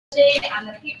and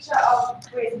the future of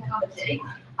careers in technology.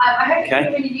 I hope it's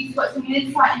been really useful, got some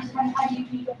insight into how you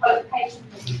can use your qualifications in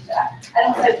the future, and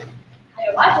also how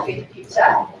your life will be in the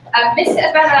future. Mr.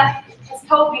 Abella has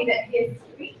told me that he is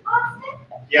screencasting.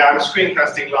 Yeah, I'm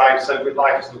screencasting live, so we're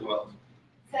live to the world.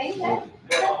 So you know,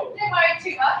 don't worry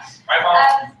too much. Hi,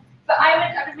 Mark. But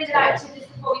I would really like to,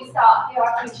 just before we start, give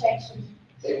our appreciation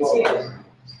to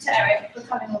Eric for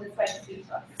coming all this way to speak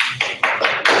to us.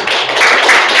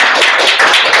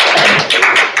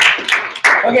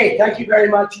 Okay, thank you very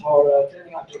much for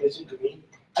turning out to listen to me.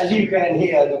 As you can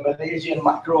hear, the Malaysian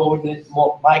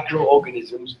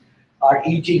microorganisms are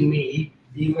eating me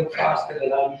even faster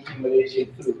than I'm eating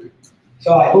Malaysian food.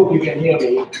 So I hope you can hear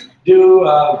me. Do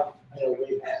I don't know,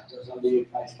 wave hands or something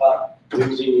if I start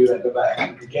losing you at the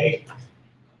back. Okay?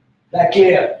 That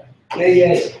clear?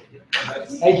 Yes.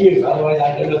 Thank you. Otherwise,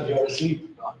 I don't know if you're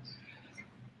asleep or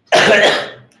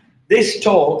not. This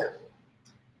talk,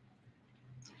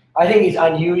 I think it's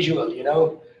unusual, you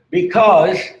know,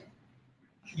 because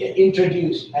you get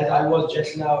introduced, as I was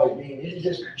just now, as being this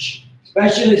is a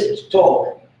specialist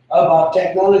talk about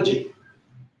technology.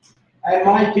 And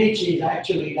my pitch is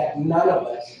actually that none of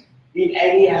us, in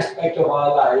any aspect of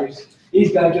our lives,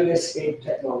 is going to escape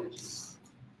technology.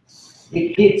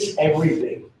 It hits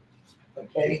everything,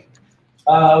 okay?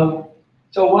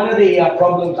 So one of the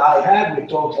problems I have with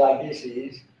talks like this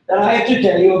is that I have to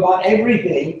tell you about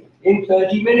everything in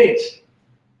 30 minutes.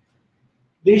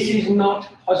 This is not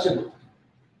possible.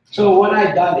 So what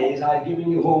I've done is I've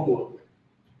given you homework.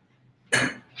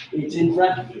 It's in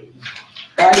front of you.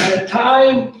 By the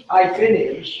time I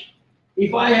finish,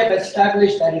 if I have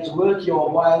established that it's worth your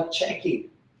while checking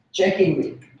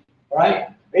me, right?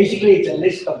 Basically, it's a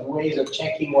list of ways of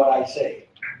checking what I say,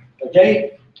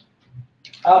 okay?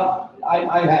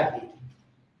 I'm happy.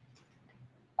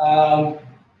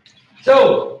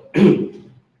 So,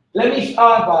 let me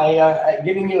start by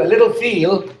giving you a little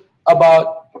feel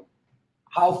about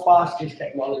how fast this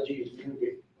technology is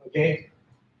moving, okay?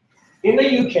 In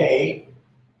the UK,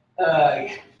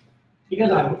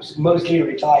 because I'm mostly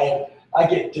retired, I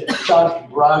get a chance to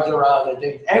browse around and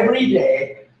things. Every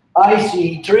day, I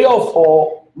see 3 or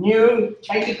 4 new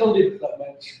technical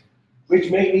developments which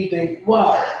make me think,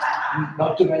 wow,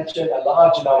 not to mention a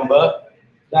large number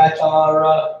that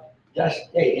are just,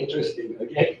 hey, interesting,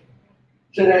 okay?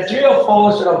 So there are 3 or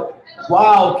 4 sort of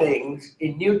wow things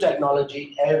in new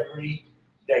technology every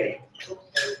day.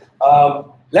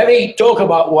 Let me talk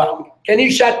about one. Can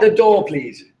you shut the door,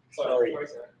 please? Sorry.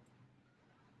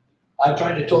 I'm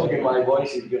trying to talk and my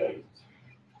voice is going.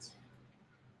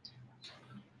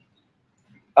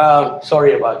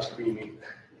 Sorry about screaming.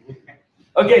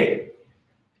 Okay.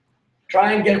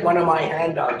 Try and get one of my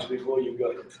handouts before you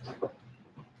go.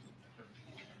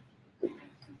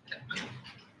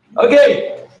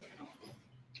 Okay.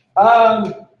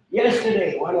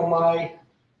 Yesterday, one of my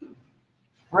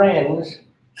friends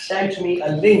sent me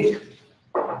a link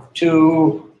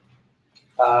to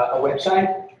a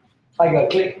website. I go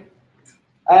click,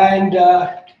 and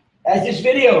as this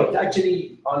video, it's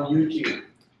actually on YouTube,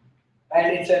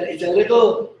 and it's a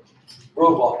little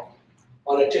robot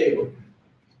on a table,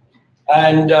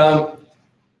 and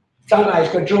some guy is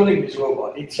controlling this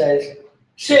robot. It says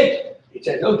sit. It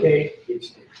says okay. It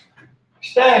sits.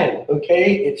 Stand.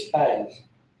 Okay. It stands.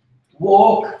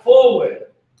 Walk forward.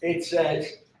 It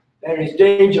says there is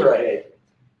danger ahead.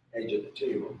 Edge of the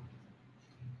table.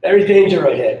 There is danger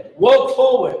ahead. Walk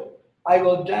forward. I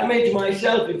will damage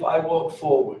myself if I walk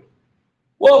forward.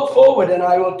 Walk forward and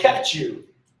I will catch you.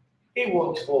 He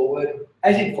walks forward.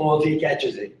 As it falls, he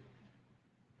catches it.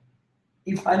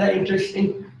 You find that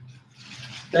interesting?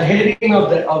 The heading of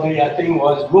the thing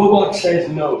was, robot says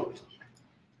no.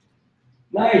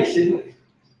 Nice, isn't it?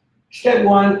 Step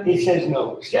 1, it says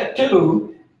no. Step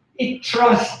 2, it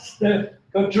trusts the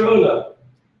controller.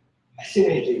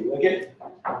 Fascinating, okay?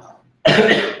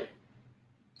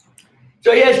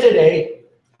 So yesterday,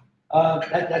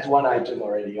 that's one item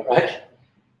already, all right?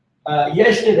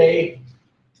 Yesterday,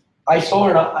 I saw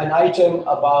an item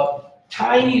about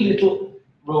tiny little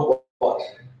robots.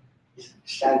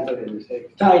 Stanford in this thing,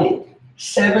 tiny,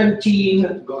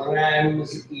 17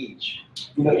 grams each.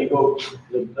 You know, you go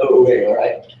the low way, all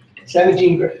right?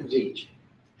 17 grams each.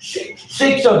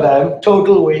 Six of them,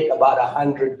 total weight about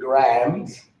 100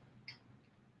 grams,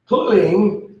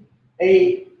 pulling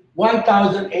a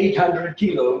 1,800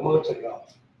 kilo motor car.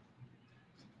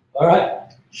 All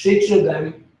right, 6 of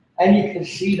them, and you can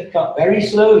see the car very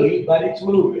slowly, but it's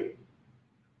moving.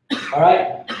 All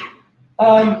right.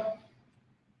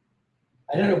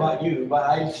 I don't know about you, but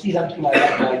I see something like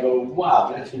that and I go,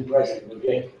 wow, that's impressive.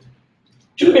 Okay.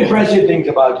 two impressive things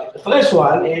about it. The first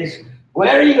one is,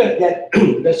 where are you going to get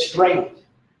the strength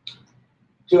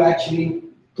to actually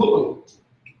pull?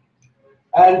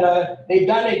 And they've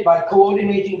done it by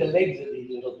coordinating the legs of these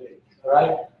little things, all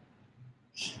right?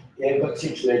 They've got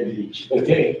 6 legs each,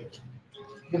 okay?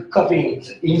 You're copying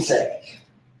insects.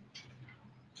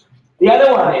 The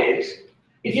other one is,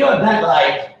 if you're that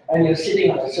light and you're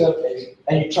sitting on a surface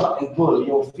and you try and pull,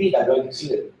 your feet are going to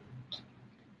slip.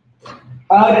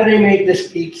 How do they make the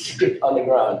feet stick on the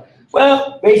ground?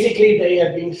 Well, basically they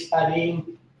have been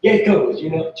studying geckos, you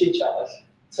know, chichas,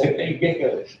 so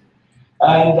geckos.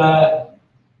 And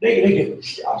they can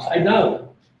sit upside down.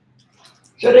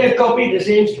 So they have copied the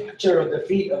same structure of the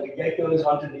feet of the geckos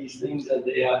onto these things, and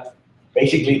they are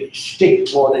basically stick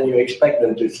more than you expect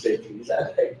them to stick. Is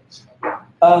that right?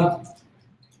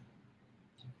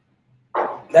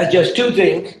 That's just two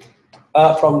things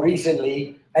from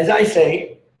recently. As I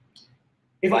say,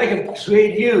 if I can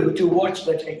persuade you to watch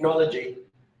the technology,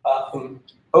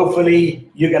 hopefully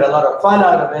you get a lot of fun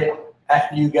out of it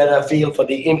and you get a feel for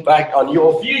the impact on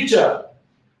your future.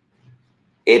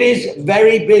 It is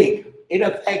very big. It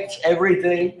affects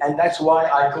everything, and that's why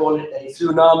I call it a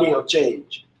tsunami of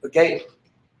change, okay?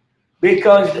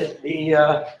 Because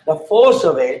the force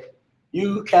of it,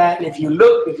 you can, if you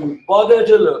look, if you bother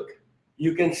to look,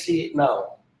 you can see it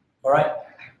now, all right?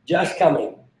 Just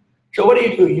coming. So what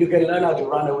do? You can learn how to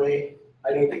run away.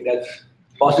 I don't think that's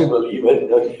possible even,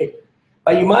 okay?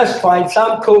 But you must find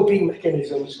some coping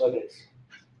mechanisms for this.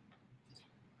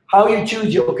 How you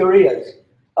choose your careers.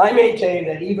 I maintain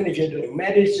that even if you're doing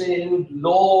medicine,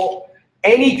 law,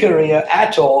 any career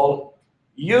at all,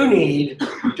 you need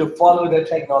to follow the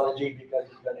technology because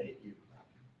it's going to hit you,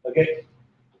 okay?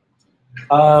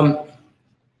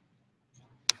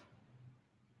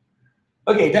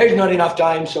 Okay, there's not enough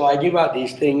time, so I give out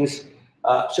these things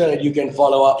so that you can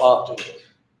follow up afterwards.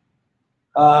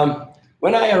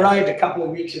 When I arrived a couple of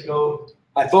weeks ago,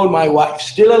 I phoned my wife,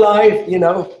 still alive, you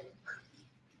know,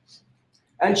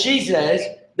 and she says,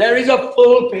 there is a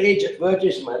full-page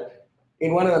advertisement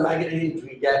in one of the magazines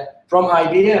we get from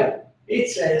IBM. It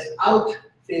says,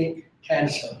 outthink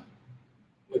cancer,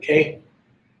 okay?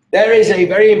 There is a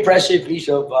very impressive piece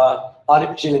of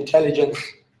artificial intelligence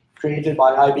created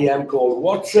by IBM called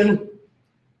Watson,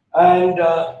 and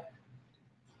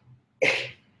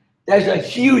there's a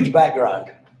huge background.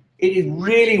 It is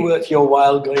really worth your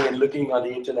while going and looking on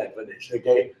the internet for this,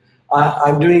 okay?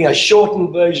 I'm doing a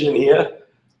shortened version here.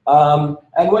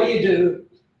 And what you do,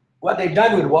 what they've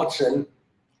done with Watson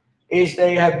is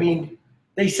they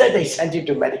said they sent it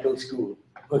to medical school,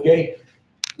 okay?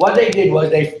 What they did was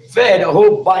they fed a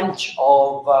whole bunch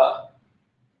of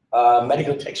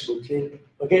medical textbooks in,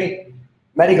 okay?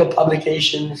 Medical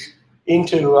publications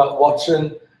into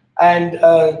Watson. And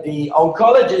the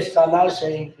oncologists are now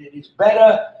saying it is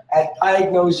better at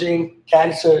diagnosing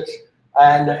cancers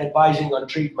and advising on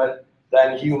treatment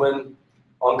than human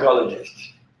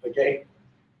oncologists, okay?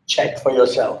 Check for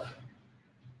yourself.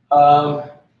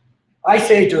 I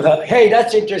say to her, hey,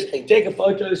 that's interesting. Take a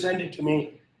photo, send it to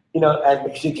me. You know, and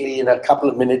basically in a couple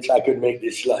of minutes, I could make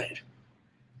this slide.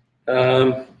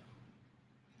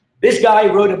 This guy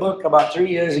wrote a book about 3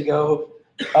 years ago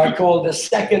called The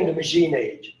Second Machine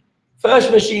Age.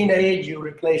 First machine age, you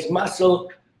replace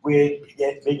muscle with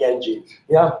big engines,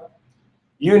 yeah?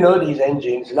 You know these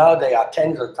engines, now they are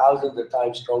tens of thousands of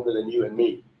times stronger than you and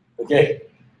me, okay?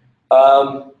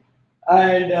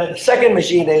 The second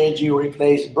machine age, you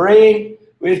replace brain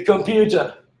with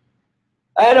computer.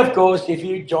 And of course, if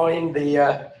you join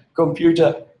the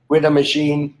computer with a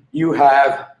machine, you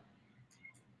have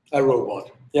a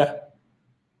robot, yeah?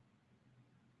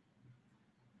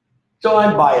 So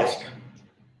I'm biased.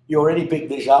 You already picked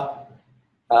this up.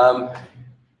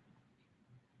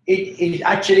 It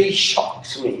actually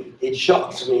shocks me. It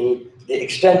shocks me the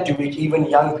extent to which even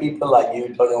young people like you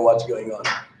don't know what's going on.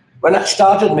 When I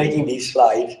started making these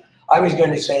slides, I was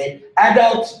going to say,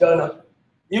 adults don't know.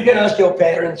 You can ask your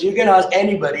parents, you can ask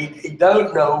anybody, they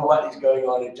don't know what is going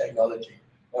on in technology,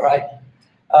 all right?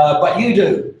 But you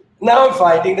do. Now I'm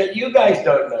finding that you guys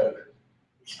don't know.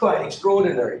 It's quite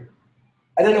extraordinary.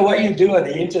 I don't know what you do on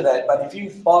the internet, but if you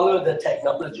follow the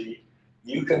technology,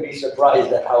 you can be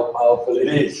surprised at how powerful it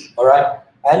is, all right?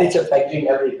 And it's affecting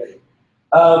everything.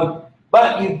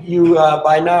 But you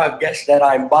by now have guessed that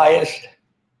I'm biased.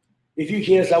 If you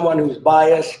hear someone who's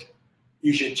biased,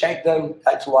 you should check them.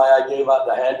 That's why I gave out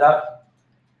the handout.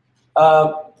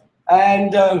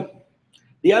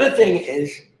 The other thing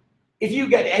is, if you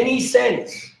get any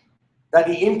sense that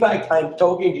the impact I'm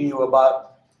talking to you about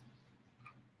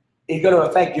is going to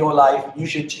affect your life, you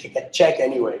should check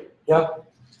anyway, yeah?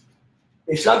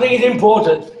 If something is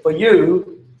important for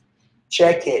you,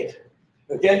 check it,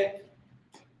 okay?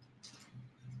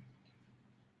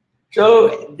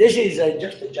 So this is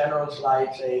just a general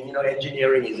slide saying, you know,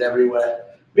 engineering is everywhere.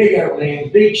 Big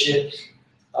airplanes, big ships,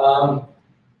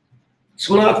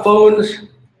 smartphones.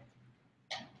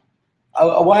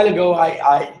 A while ago,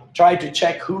 I tried to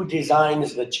check who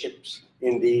designs the chips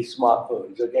in these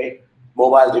smartphones, okay?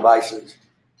 Mobile devices.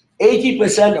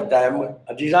 80% of them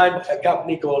are designed by a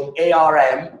company called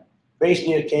ARM, based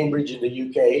near Cambridge in the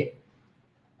UK.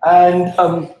 And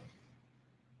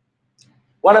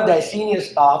one of their senior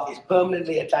staff is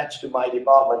permanently attached to my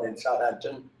department in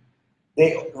Southampton.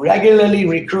 They regularly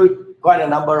recruit quite a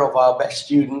number of our best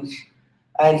students.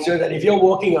 And so that if you're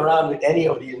walking around with any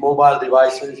of these mobile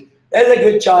devices, there's a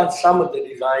good chance some of the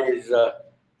design is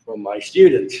from my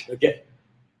students, okay?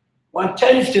 One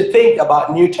tends to think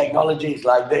about new technologies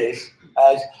like this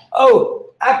as,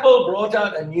 oh, Apple brought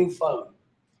out a new phone.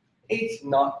 It's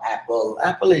not Apple.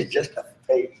 Apple is just a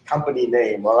fake company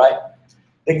name, all right?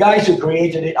 The guys who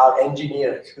created it are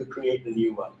engineers who create the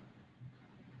new one.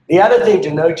 The other thing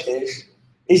to notice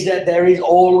is that there is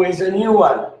always a new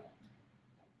one.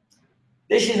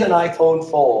 This is an iPhone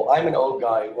 4. I'm an old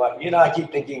guy. Well, you know, I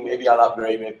keep thinking maybe I'll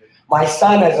upgrade it. My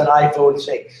son has an iPhone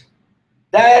 6.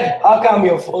 Dad, how come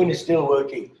your phone is still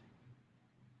working?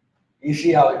 You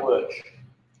see how it works.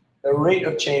 The rate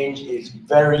of change is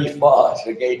very fast,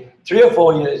 okay? 3 or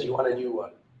 4 years, you want a new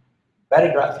one.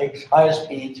 Better graphics, higher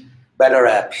speed, better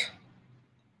apps.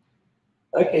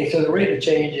 Okay, so the rate of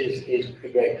change is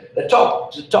okay. The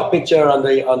top picture on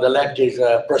the left is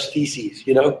prostheses,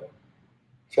 you know?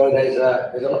 So there's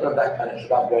a lot of that kind of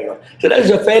stuff going on. So those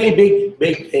are fairly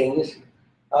big things.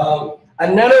 A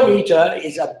nanometer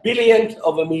is a billionth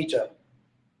of a meter.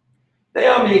 They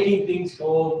are making things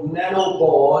called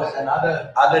nanopores and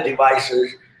other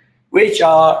devices, which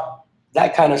are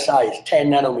that kind of size,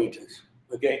 10 nanometers,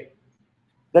 okay?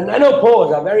 The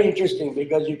nanopores are very interesting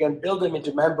because you can build them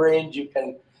into membranes, you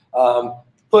can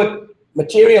put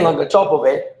material on the top of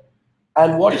it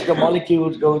and watch the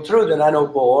molecules go through the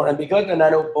nanopore. And because the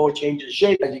nanopore changes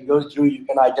shape as it goes through, you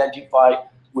can identify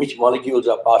which molecules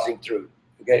are passing through,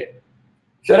 okay?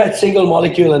 So that single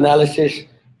molecule analysis,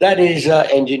 that is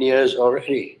engineers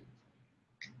already.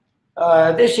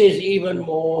 This is even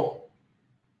more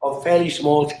of fairly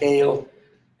small scale.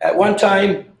 At one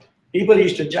time, people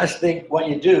used to just think what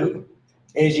you do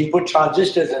is you put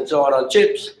transistors and so on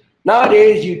chips.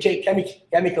 Nowadays, you take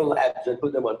chemical labs and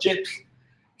put them on chips.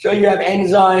 So you have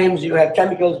enzymes, you have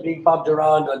chemicals being pumped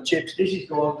around on chips. This is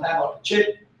called lab on a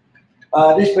chip.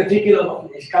 This particular one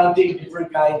is counting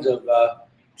different kinds of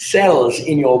cells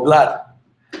in your blood.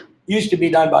 Used to be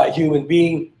done by a human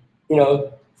being, you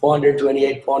know,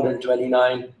 428,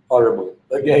 429, horrible,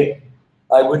 okay?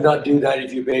 I would not do that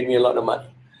if you paid me a lot of money.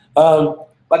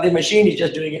 But the machine is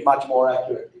just doing it much more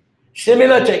accurately.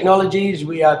 Similar technologies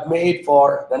we have made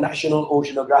for the National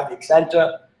Oceanographic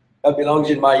Center that belongs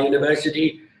in my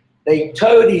university. They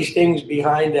tow these things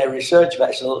behind their research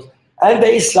vessels and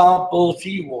they sample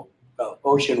seawater,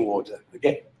 ocean water,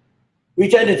 okay? We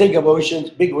tend to think of oceans,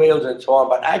 big whales and so on,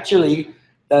 but actually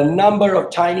the number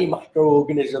of tiny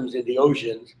microorganisms in the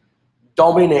oceans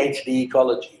dominates the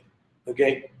ecology,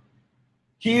 okay?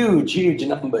 Huge, huge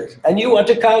numbers. And you want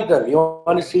to count them. You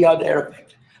want to see how they're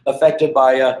affected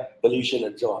by pollution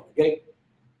and so on, okay?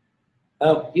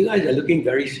 You guys are looking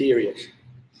very serious.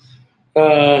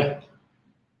 I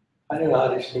don't know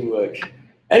how this thing works.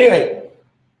 Anyway,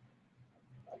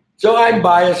 so I'm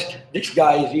biased. This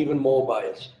guy is even more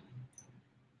biased.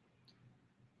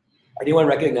 Anyone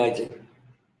recognize him?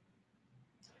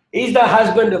 He's the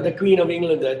husband of the Queen of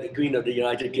England and the Queen of the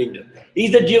United Kingdom.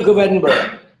 He's the Duke of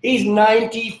Edinburgh. He's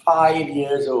 95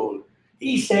 years old.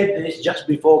 He said this just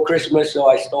before Christmas, so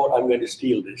I thought I'm going to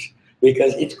steal this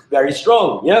because it's very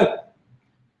strong, yeah?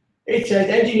 It says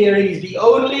engineering is the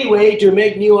only way to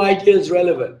make new ideas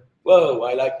relevant. Whoa,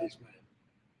 I like this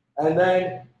man. And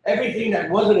then everything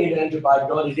that wasn't invented by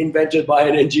God is invented by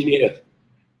an engineer.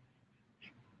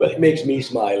 But it makes me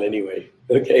smile anyway,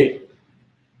 okay?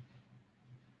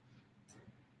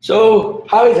 So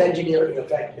how is engineering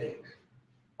affecting?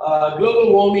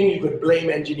 Global warming, you could blame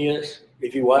engineers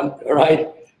if you want, all right?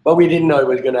 But we didn't know it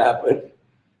was going to happen.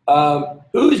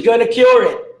 Who's going to cure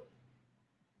it?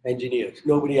 Engineers.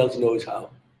 Nobody else knows how,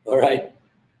 all right?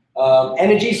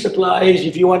 Energy supplies,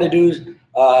 if you want to do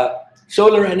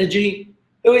solar energy,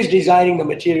 who is designing the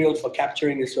materials for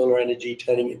capturing the solar energy,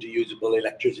 turning into usable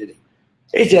electricity?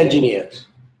 It's engineers.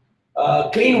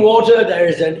 Clean water, there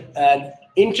is an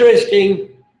interesting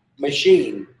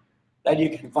machine that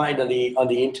you can find on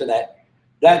the internet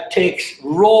that takes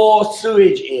raw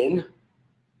sewage in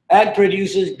and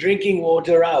produces drinking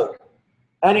water out.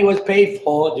 And it was paid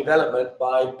for development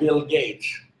by Bill Gates.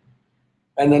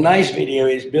 And the nice video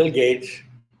is Bill Gates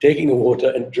taking the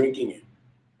water and drinking it.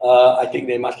 I think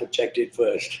they must have checked it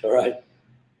first, all right?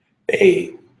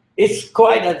 Hey, it's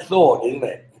quite a thought, isn't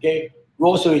it? Okay,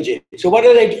 raw sewage. So what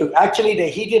do? Actually,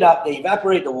 they heat it up, they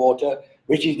evaporate the water,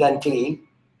 which is then clean.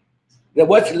 Then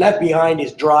what's left behind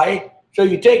is dry. So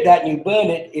you take that and you burn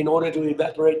it in order to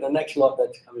evaporate the next lot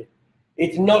that's coming.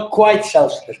 It's not quite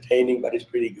self-sustaining, but it's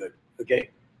pretty good, okay?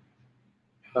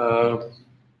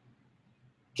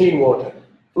 Clean water.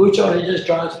 Food shortages,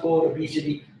 transport,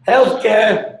 obesity,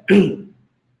 healthcare.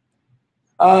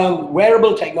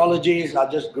 Wearable technologies are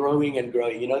just growing and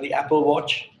growing. You know, the Apple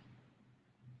Watch.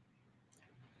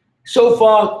 So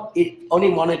far, it's only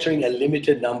monitoring a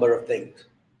limited number of things.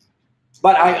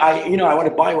 But I want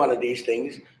to buy one of these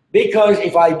things because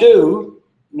if I do,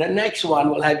 the next one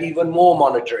will have even more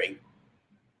monitoring.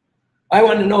 I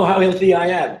want to know how healthy I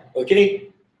am, okay?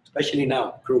 Especially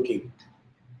now, croaking.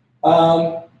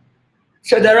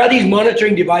 So there are these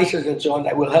monitoring devices and so on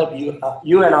that will help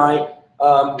you and I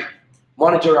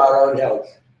monitor our own health.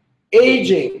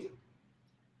 Aging.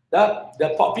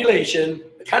 The population,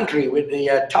 the country with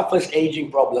the toughest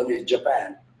aging problem is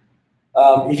Japan.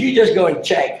 If you just go and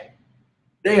check,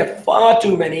 they have far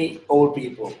too many old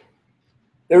people.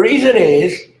 The reason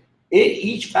is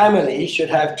each family should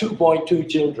have 2.2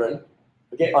 children,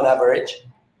 okay, on average,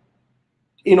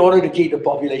 in order to keep the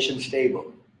population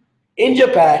stable. In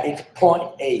Japan, it's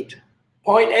 0.8.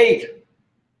 0.8.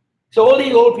 So all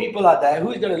these old people are there.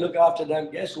 Who's going to look after them?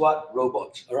 Guess what?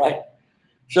 Robots, all right?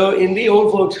 So in the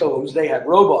old folks' homes, they have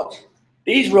robots.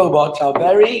 These robots are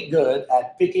very good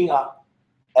at picking up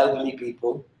elderly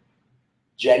people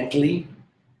gently.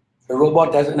 The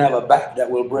robot doesn't have a back that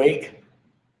will break.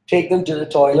 Take them to the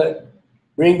toilet,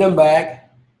 bring them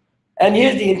back. And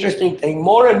here's the interesting thing.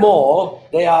 More and more,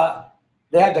 they have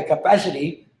the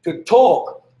capacity to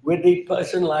talk with the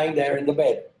person lying there in the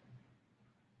bed.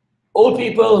 Old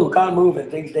people who can't move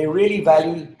and things, they really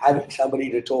value having somebody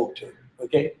to talk to,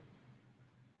 okay?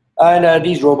 And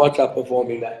these robots are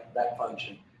performing that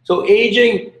function. So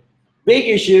aging, big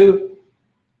issue.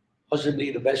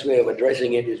 Possibly the best way of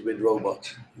addressing it is with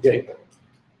robots, okay?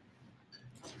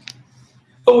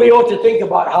 So we ought to think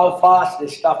about how fast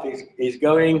this stuff is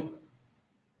going.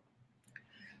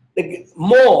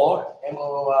 Moore,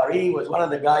 M-O-O-R-E, was one of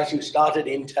the guys who started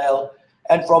Intel,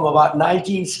 and from about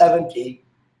 1970,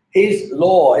 his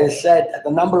law has said that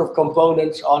the number of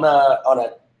components on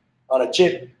a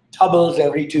chip doubles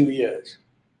every 2 years.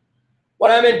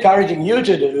 What I'm encouraging you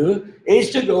to do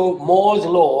is to go Moore's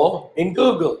law in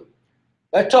Google.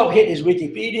 The top hit is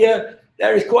Wikipedia.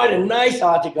 There is quite a nice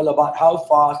article about how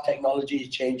fast technology is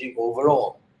changing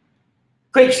overall.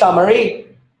 Quick summary.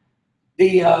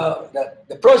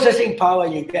 The processing power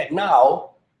you get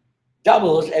now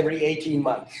doubles every 18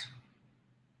 months.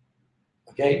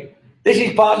 Okay? This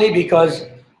is partly because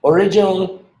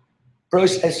original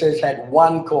processors had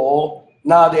 1 core,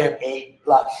 now they have 8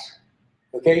 plus.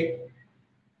 Okay?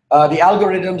 The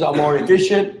algorithms are more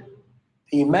efficient,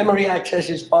 the memory access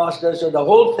is faster, so the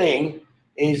whole thing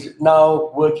is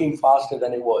now working faster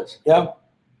than it was. Yeah?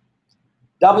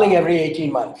 Doubling every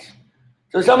 18 months.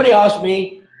 So somebody asked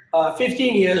me,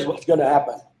 15 years, what's going to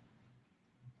happen?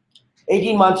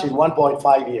 18 months is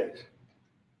 1.5 years.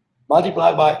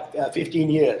 Multiply by 15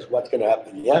 years, what's going to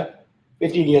happen? Yeah?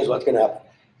 15 years, what's going to happen?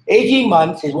 18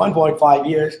 months is 1.5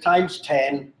 years times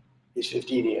 10 is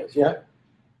 15 years. Yeah?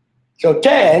 So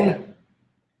 10,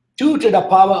 2 to the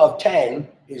power of 10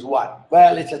 is what?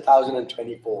 Well, it's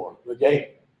 1,024.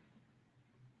 Okay?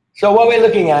 So what we're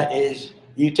looking at is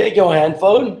you take your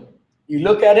handphone, you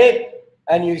look at it,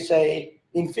 and you say,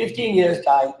 in 15 years'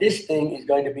 time, this thing is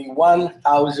going to be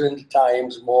 1,000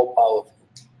 times more powerful.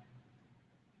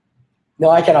 No,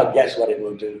 I cannot guess what it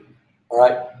will do, all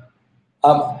right?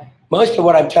 Most of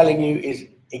what I'm telling you is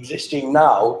existing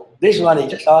now. This one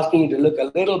is just asking you to look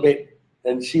a little bit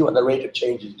and see what the rate of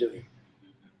change is doing.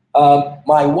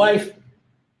 My wife,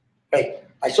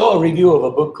 I saw a review of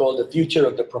a book called The Future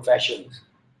of the Professions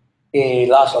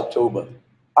last October,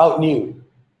 out new.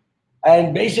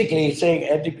 And basically it's saying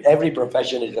every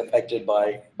profession is affected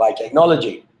by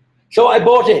technology. So I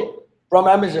bought it from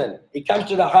Amazon. It comes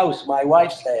to the house. My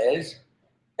wife says,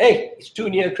 hey, it's too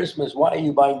near Christmas. Why are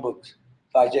you buying books?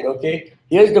 So I said, okay,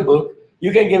 here's the book.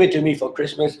 You can give it to me for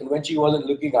Christmas. And when she wasn't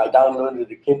looking, I downloaded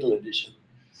the Kindle edition.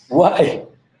 Why?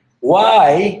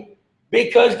 Why?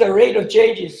 Because the rate of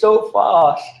change is so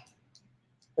fast.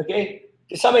 Okay?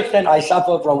 To some extent, I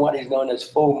suffer from what is known as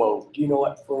FOMO. Do you know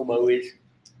what FOMO is?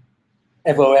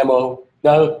 FOMO?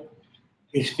 No?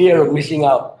 It's fear of missing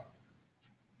out.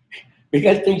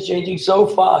 because things changing so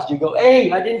fast. You go,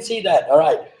 hey, I didn't see that. All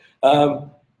right.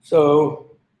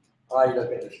 So I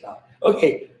look at the stuff.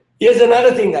 Okay, here's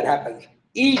another thing that happens.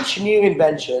 Each new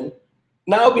invention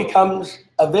now becomes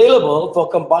available for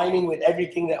combining with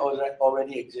everything that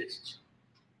already exists.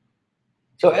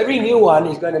 So every new one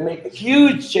is going to make a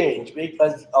huge change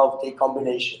because of the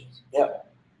combinations,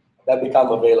 that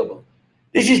become available.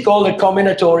 This is called a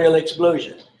combinatorial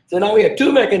explosion. So now we have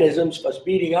two mechanisms for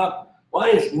speeding up. One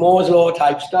is Moore's law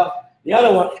type stuff. The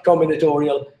other one is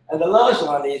combinatorial. And the last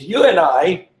one is you and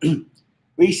I,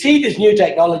 we see this new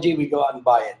technology, we go out and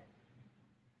buy it.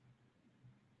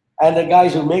 And the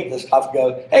guys who make the stuff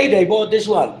go, hey, they bought this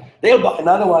one. They'll buy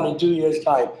another one in 2 years'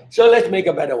 time. So let's make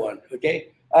a better one, okay?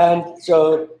 And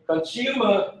so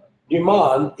consumer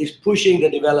demand is pushing the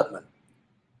development.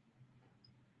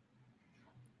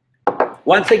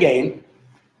 Once again,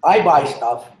 I buy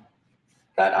stuff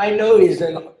that I know is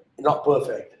not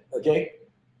perfect, okay?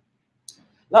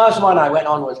 Last one I went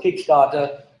on was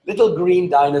Kickstarter, Little Green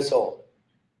Dinosaur,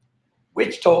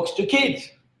 which talks to kids.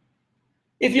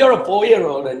 If you're a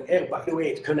 4-year-old, and by the way,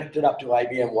 it's connected up to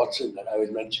IBM Watson that I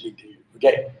was mentioning to you,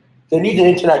 okay? So it needs an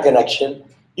internet connection.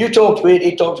 You talk to it,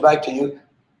 it talks back to you,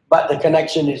 but the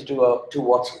connection is to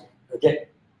Watson, okay?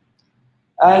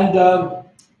 And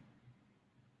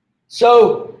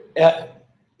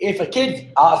if a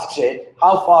kid asks it,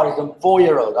 how far is the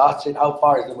 4-year-old asks it, how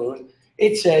far is the moon?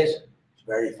 It says, it's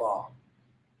very far.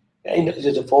 And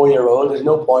it's a 4-year-old, there's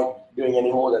no point doing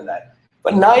any more than that.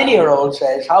 But 9-year-old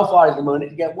says, how far is the moon?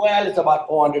 It gets, well, it's about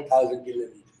 400,000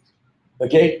 kilometers,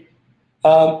 okay?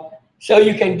 So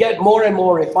you can get more and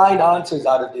more refined answers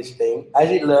out of this thing as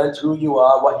it learns who you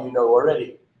are, what you know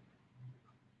already.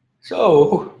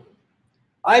 So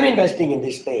I'm investing in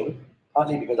this thing,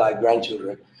 partly because I have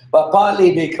grandchildren, but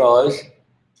partly because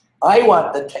I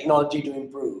want the technology to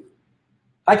improve.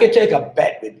 I could take a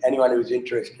bet with anyone who's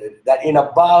interested that in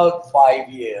about 5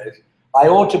 years, I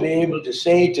ought to be able to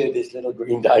say to this little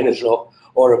green dinosaur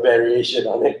or a variation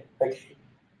on it, okay,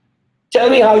 tell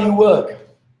me how you work.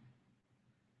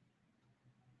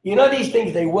 You know, these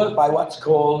things, they work by what's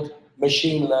called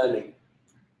machine learning.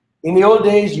 In the old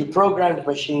days, you programmed a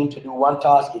machine to do one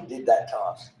task, it did that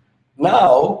task.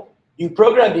 Now, you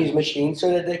program these machines so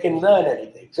that they can learn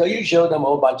anything. So you show them a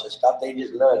whole bunch of stuff, they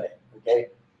just learn it, okay?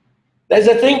 There's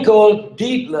a thing called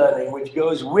deep learning, which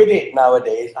goes with it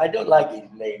nowadays. I don't like these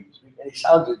names. It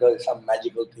sounds as though there's some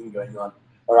magical thing going on,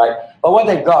 all right? But what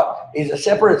they've got is a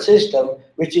separate system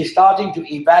which is starting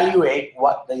to evaluate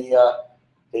what the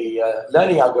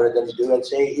learning algorithms do and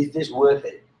say, is this worth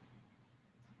it?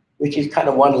 Which is kind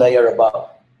of one layer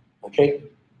above, okay?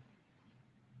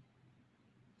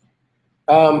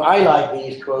 I like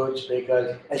these quotes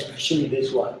because, especially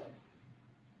this one.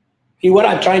 See, what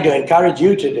I'm trying to encourage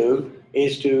you to do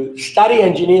is to study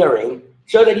engineering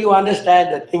so that you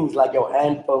understand the things like your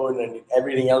handphone and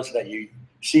everything else that you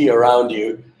see around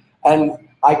you. And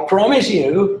I promise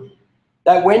you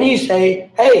that when you say,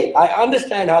 hey, I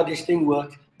understand how this thing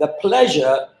works, the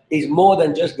pleasure is more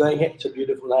than just going, hey, it's a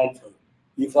beautiful handphone.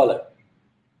 You follow?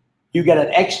 You get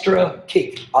an extra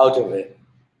kick out of it.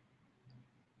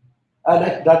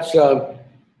 And that's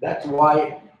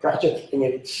why Pratchett's thing,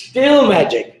 it's still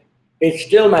magic. It's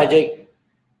still magic,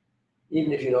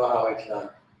 even if you know how it's done.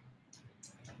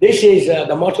 This is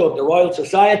the motto of the Royal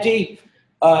Society.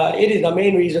 It is the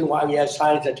main reason why we have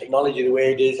science and technology the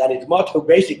way it is, and its motto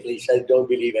basically says, don't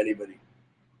believe anybody.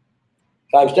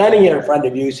 So I'm standing here in front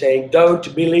of you saying,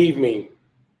 don't believe me. Is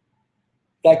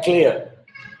that clear?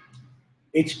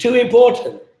 It's too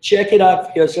important. Check it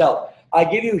out for yourself. I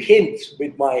give you hints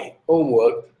with my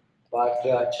homework, but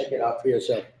check it out for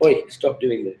yourself. Wait, stop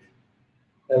doing this.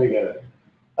 There we go.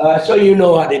 So you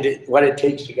know what it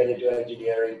takes to get into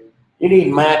engineering. You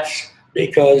need maths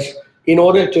because in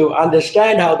order to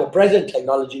understand how the present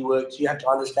technology works, you have to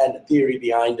understand the theory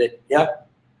behind it. Yeah.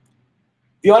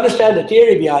 If you understand the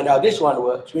theory behind how this one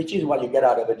works, which is what you get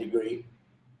out of a degree,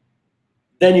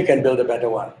 then you can build a better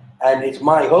one. And it's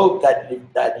my hope that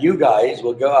you guys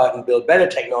will go out and build better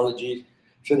technologies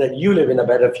so that you live in a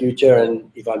better future, and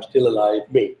if I'm still alive,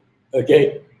 me,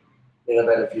 okay, in a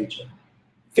better future.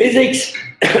 Physics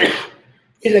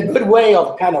is a good way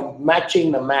of kind of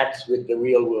matching the maths with the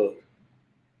real world.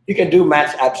 You can do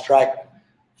maths abstract,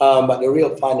 but the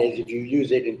real fun is if you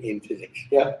use it in physics,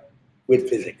 yeah, with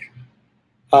physics.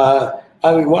 I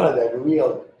mean, one of the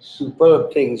real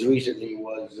superb things recently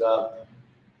was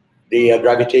the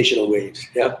gravitational waves,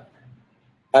 yeah,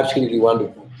 absolutely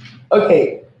wonderful.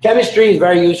 Okay, chemistry is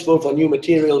very useful for new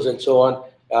materials and so on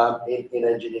in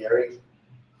engineering.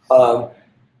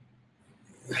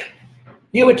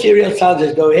 New material sounds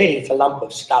as though, hey, it's a lump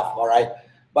of stuff, all right?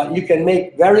 But you can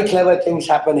make very clever things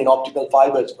happen in optical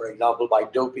fibers, for example, by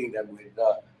doping them with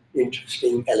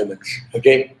interesting elements,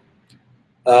 okay?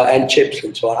 And chips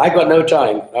and so on. I got no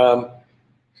time,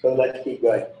 so let's keep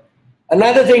going.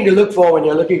 Another thing to look for when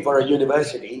you're looking for a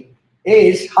university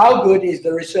is how good is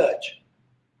the research?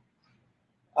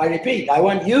 I repeat, I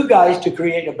want you guys to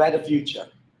create a better future.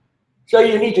 So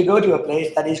you need to go to a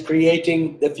place that is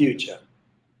creating the future.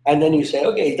 And then you say,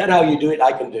 okay, is that how you do it?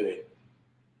 I can do it.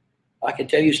 I can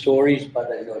tell you stories, but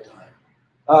there's no time.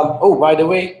 Oh, by the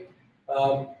way,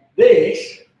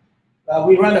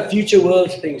 we run a Future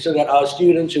Worlds thing so that our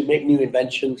students who make new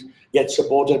inventions get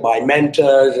supported by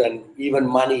mentors and even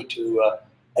money to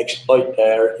exploit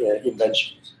their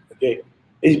inventions. Okay,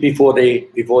 this is before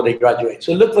they graduate.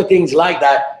 So look for things like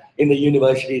that in the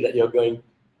university that you're going to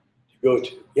go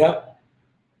to. Yeah,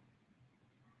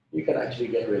 you can actually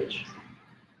get rich.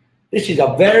 This is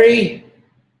a very,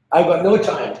 I've got no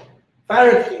time.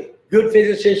 Faraday, good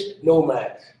physicist, no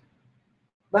maths.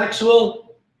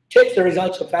 Maxwell takes the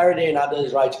results of Faraday and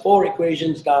others, writes 4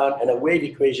 equations down, and a wave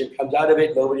equation comes out of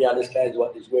it. Nobody understands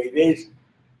what this wave is.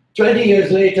 20 years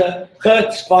later,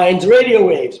 Hertz finds radio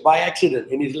waves by accident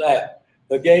in his lab.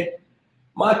 Okay?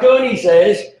 Marconi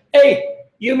says, hey,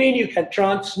 you mean you can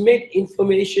transmit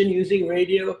information using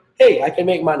radio? Hey, I can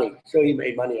make money. So he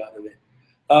made money out of it.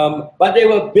 But they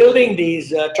were building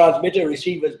these transmitter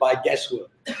receivers by guesswork.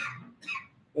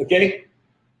 Okay?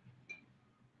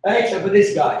 Except for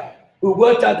this guy, who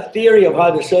worked out the theory of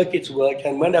how the circuits work,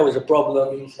 and when there was a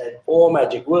problem, he said 4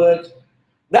 magic words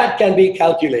that can be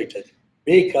calculated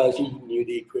because he knew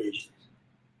the equations.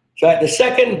 So at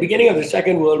the beginning of the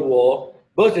Second World War,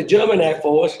 both the German Air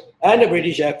Force and the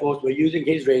British Air Force were using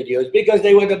his radios because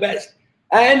they were the best.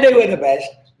 And they were the best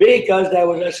because there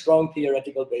was a strong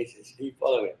theoretical basis. Do you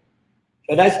follow it?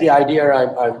 So that's the idea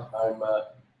I'm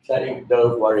saying,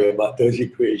 don't worry about those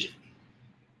equations.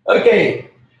 Okay,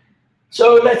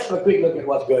 so let's have a quick look at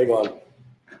what's going on.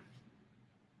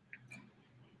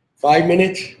 5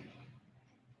 minutes.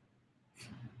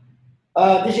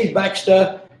 This is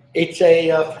Baxter. It's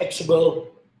a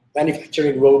flexible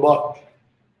manufacturing robot.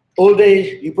 Old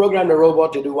days, you program the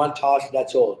robot to do one task,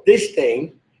 that's all. This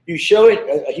thing, you show it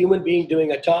a human being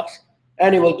doing a task,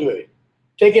 and it will do it.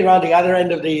 Take it around the other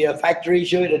end of the factory,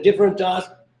 show it a different task,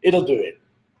 it'll do it.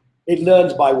 It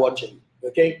learns by watching,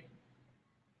 okay?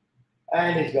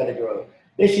 And it's going to grow.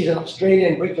 This is an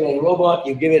Australian bricklaying robot.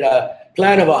 You give it a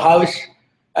plan of a house,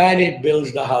 and it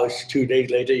builds the house. 2 days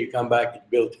later, you come back, it's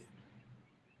built.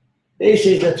 This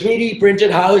is a 3D printed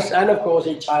house, and of course,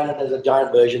 in China, there's a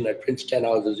giant version that prints 10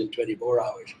 houses in 24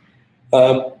 hours.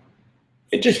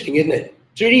 Interesting, isn't it?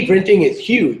 3D printing is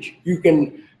huge. You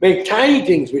can make tiny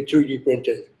things with 3D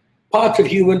printers, parts of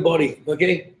human body,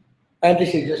 okay? And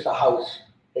this is just a house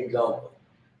example.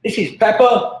 This is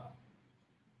Pepper.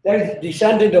 There's a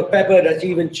descendant of Pepper that's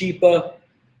even cheaper.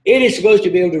 It is supposed to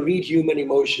be able to read human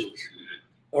emotions,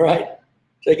 all right?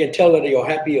 So it can tell whether you're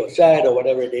happy or sad or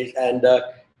whatever it is, and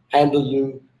handle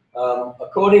you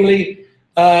accordingly.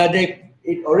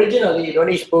 Originally, it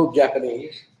only spoke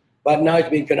Japanese, but now it's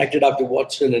been connected up to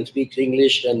Watson and speaks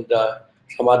English and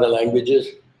some other languages.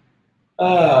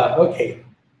 Okay.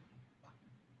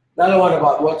 Another one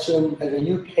about Watson as a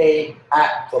UK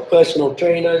app for personal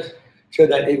trainers so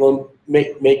that it will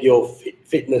make your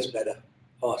fitness better,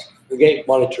 faster. Okay,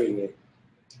 monitoring it.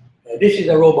 This is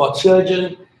a robot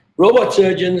surgeon. Robot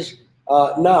surgeons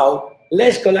now,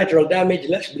 less collateral damage,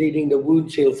 less bleeding, the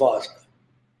wounds heal faster.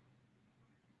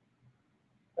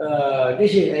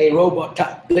 This is a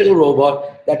little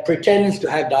robot that pretends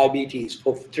to have diabetes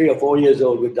for 3 or 4 years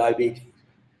old with diabetes.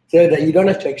 So that you don't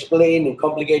have to explain in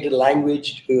complicated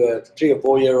language to a 3 or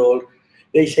 4-year-old.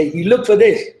 They say, you look for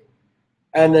this.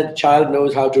 And the child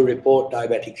knows how to report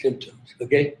diabetic symptoms,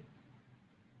 okay?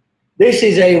 This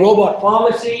is a robot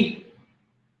pharmacy.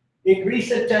 In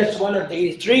recent tests, one of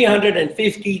these,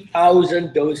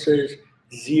 350,000 doses,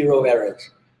 0 errors.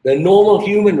 The normal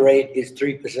human rate is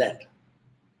 3%.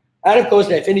 And of course,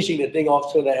 they're finishing the thing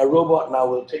off so that a robot now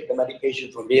will take the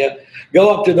medication from here, go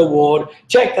up to the ward,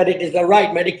 check that it is the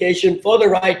right medication for the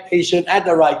right patient at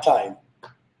the right time.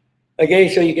 Okay,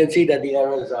 so you can see that the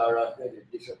errors are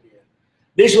disappear.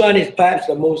 This one is perhaps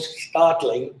the most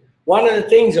startling. One of the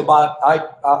things about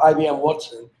IBM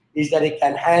Watson is that it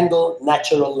can handle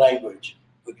natural language,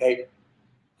 okay?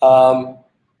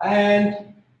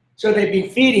 And so they've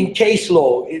been feeding case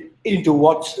law into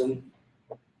Watson.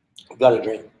 I've got a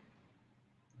drink.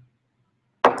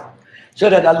 So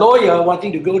that a lawyer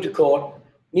wanting to go to court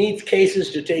needs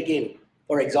cases to take in,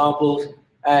 for examples,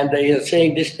 and they are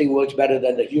saying this thing works better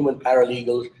than the human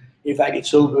paralegals. In fact, it's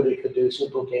so good it could do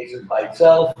simple cases by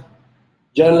itself.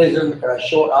 Journalism, there are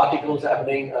short articles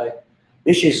happening.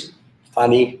 This is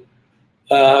funny.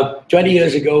 20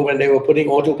 years ago, when they were putting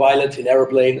autopilots in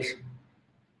aeroplanes,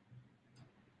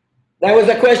 there was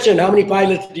a question, how many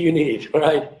pilots do you need,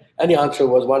 right? And the answer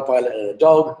was one pilot and a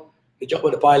dog. The job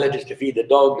of the pilot is to feed the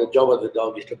dog. The job of the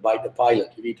dog is to bite the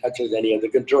pilot if he touches any of the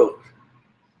controls.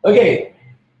 Okay,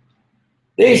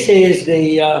 this is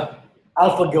the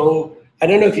AlphaGo. I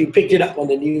don't know if you picked it up on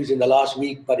the news in the last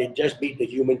week, but it just beat the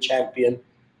human champion.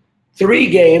 3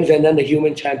 games, and then the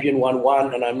human champion won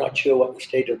 1, and I'm not sure what the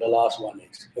state of the last one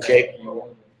is. Okay.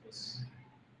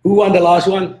 Who won the last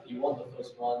one? You won the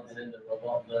first one, and then the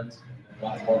robot learned,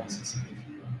 and then won the second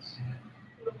few rounds.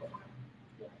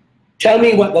 Tell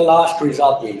me what the last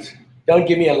result is. Don't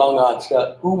give me a long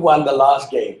answer. Who won the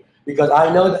last game? Because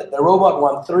I know that the robot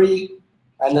won 3,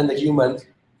 and then the humans,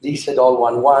 these had all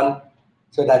won 1.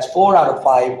 So that's 4 out of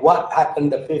 5. What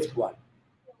happened the 5th one?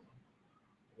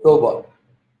 Robot.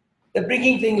 The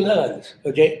bringing thing learns,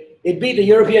 okay? It beat the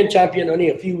European champion only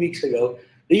a few weeks ago.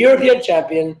 The European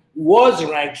champion was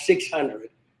ranked 600,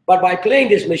 but by playing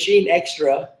this machine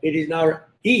extra, he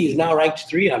is now ranked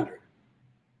 300.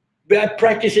 By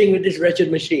practicing with this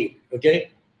wretched machine,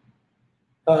 okay?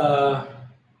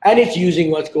 And it's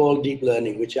using what's called deep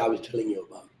learning, which I was telling you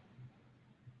about.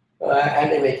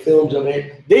 And they make films of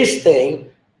it. This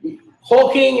thing,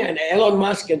 Hawking and Elon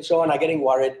Musk and so on are getting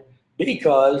worried,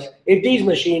 because if these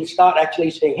machines start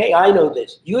actually saying, hey, I know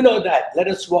this, you know that, let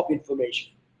us swap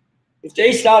information. If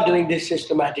they start doing this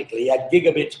systematically at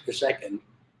gigabits per second,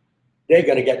 they're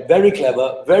going to get very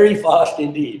clever, very fast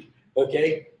indeed,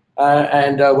 okay?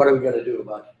 And what are we going to do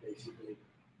about it, basically?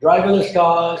 Driverless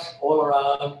cars all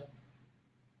around.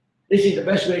 This is the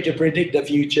best way to predict the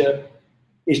future,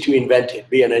 is to invent it,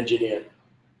 be an engineer.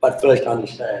 But first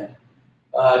understand,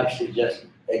 this is just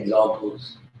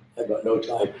examples. I've got no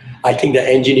time. I think the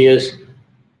engineers,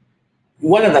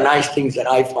 one of the nice things that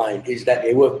I find is that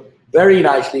they work very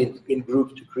nicely in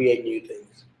groups to create new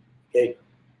things. Okay,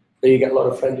 so you get a lot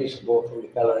of friendly support from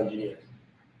your fellow engineers.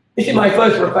 This is my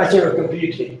first professor of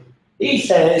computing. He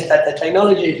says that the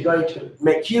technology is going to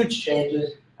make huge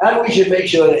changes, and we should make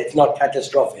sure that it's not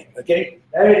catastrophic. Okay,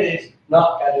 there it is,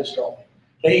 not catastrophic.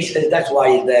 So he says that's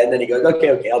why he's there, and then he goes,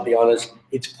 okay, I'll be honest,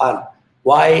 it's fun.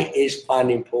 Why is fun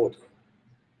important?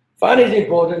 Fun is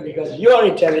important because you're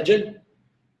intelligent.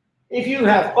 If you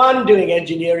have fun doing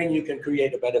engineering, you can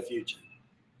create a better future.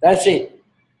 That's it.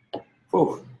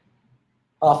 Whew.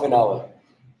 Half an hour.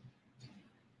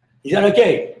 Is that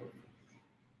okay?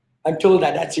 I'm told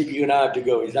that that's it. You now have to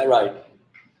go. Is that right?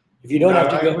 If you don't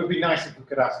have to go. It would be nice if we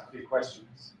could ask a few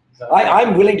questions.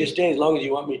 I'm willing to stay as long as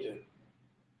you want me to.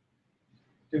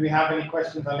 Do we have any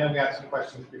questions? I know we had some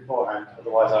questions beforehand.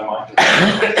 Otherwise, I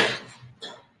might just...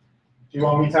 Do you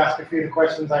want me to ask a few of the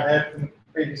questions I heard from the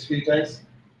previous few days?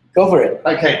 Go for it.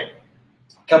 Okay,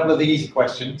 a couple of the easy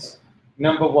questions.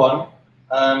 Number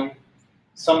 1,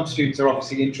 some students are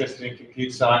obviously interested in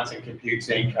computer science and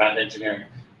computing and engineering,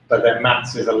 but their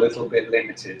maths is a little bit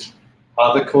limited.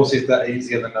 Are there courses that are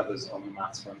easier than others on the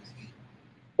maths front?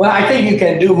 Well, I think you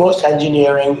can do most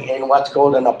engineering in what's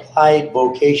called an applied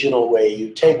vocational way.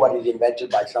 You take what is invented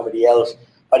by somebody else,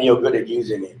 but you're good at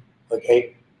using it,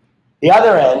 okay? The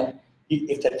other end,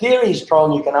 if the theory is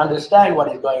strong, you can understand what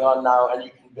is going on now, and you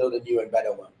can build a new and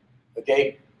better one,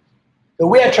 okay? So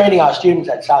we are training our students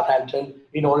at Southampton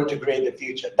in order to create the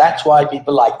future. That's why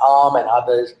people like Arm and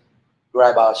others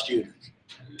grab our students.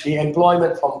 The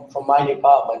employment from my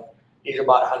department is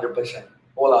about 100%,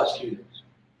 all our students,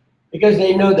 because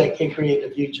they know they can create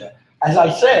the future. As I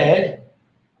said,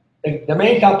 the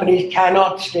main companies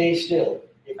cannot stay still.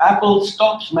 If Apple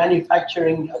stops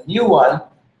manufacturing a new one,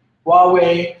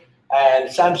 Huawei and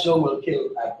Samsung will kill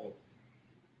Apple.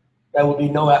 There will be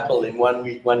no Apple in 1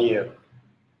 week, 1 year.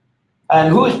 And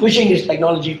who is pushing this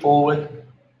technology forward?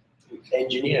 It's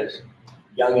engineers,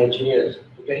 young engineers,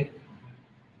 okay?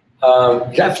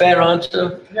 Is that a fair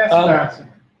answer? Yes, fair answer.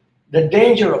 The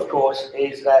danger, of course,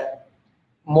 is that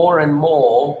more and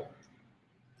more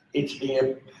it's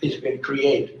been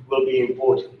created will be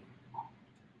important.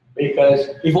 Because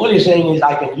if all you're saying is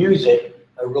I can use it,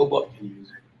 a robot can use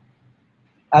it.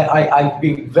 I'm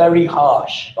being very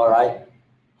harsh, all right?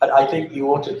 But I think you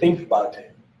ought to think about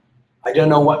it. I don't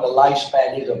know what the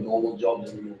lifespan is of normal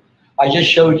jobs anymore. I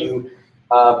just showed you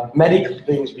medical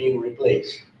things being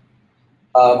replaced,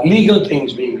 legal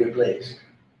things being replaced.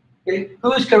 Okay?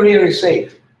 Whose career is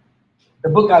safe? The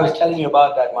book I was telling you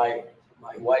about that my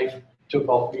wife took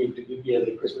off me to give me as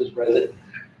a Christmas present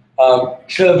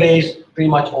surveys pretty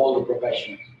much all the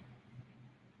professions.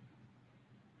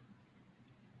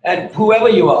 And whoever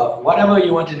you are, whatever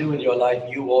you want to do in your life,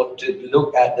 you ought to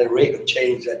look at the rate of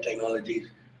change that technology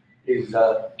is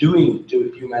doing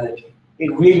to humanity.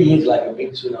 It really is like a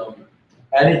big tsunami,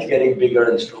 and it's getting bigger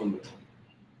and stronger.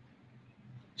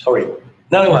 Sorry,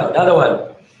 another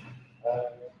one.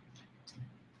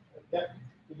 Yeah,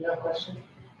 did you have a question?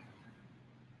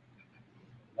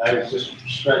 No, it's just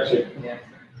stretching. Yeah.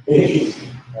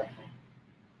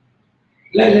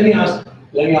 Let me ask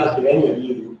if any of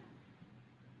you,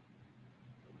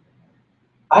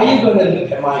 are you going to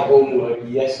look at my homework,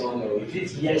 yes or no? If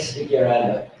it's yes, stick your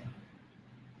hand up.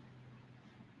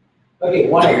 Okay,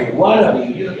 one of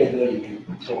you, you look at 30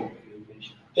 people. So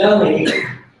tell me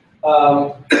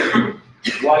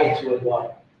why it's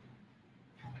worthwhile.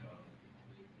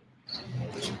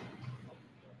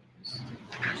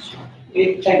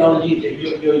 Technology,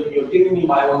 you're giving me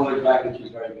my homework back, which is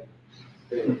very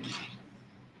good.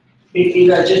 It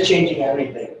is just changing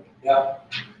everything. Yeah.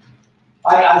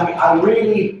 I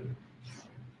really,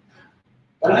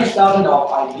 when I started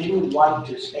off, I didn't want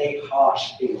to say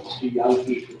harsh things to young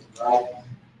people, right?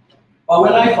 But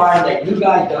when I find that you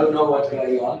guys don't know what's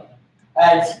going on,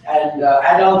 and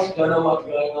adults don't know what's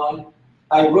going on,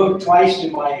 I wrote twice to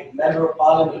my member of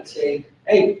parliament saying,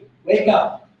 hey, wake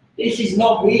up. This is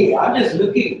not me. I'm just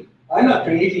looking. I'm not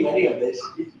creating any of this.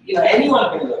 You know,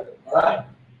 anyone can look, all right?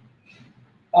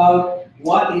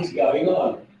 What is going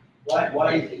on?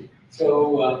 Why is it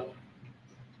so,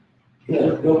 you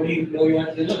know, nobody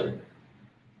wants to know?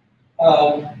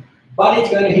 But it's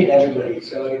going to hit everybody,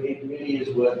 so it really is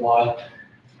worthwhile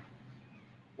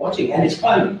watching, and it's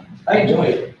fun. I enjoy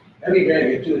it. Every day I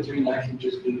get 2 or 3 nice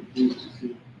interesting things to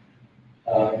see.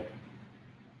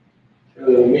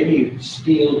 Maybe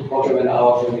steal quarter of an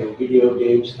hour from your video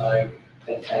games time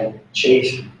and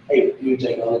chase, hey, new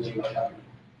technology, what's happening.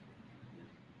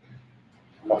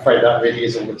 I'm afraid that really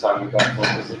is all the time we've got for,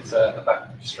 because it's about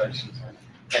registration. So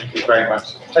thank you very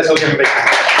much. Let's all give him a big hand.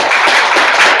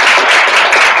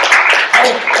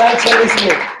 Oh, thanks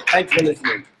for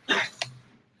listening.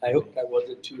 I hope that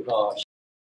wasn't too harsh.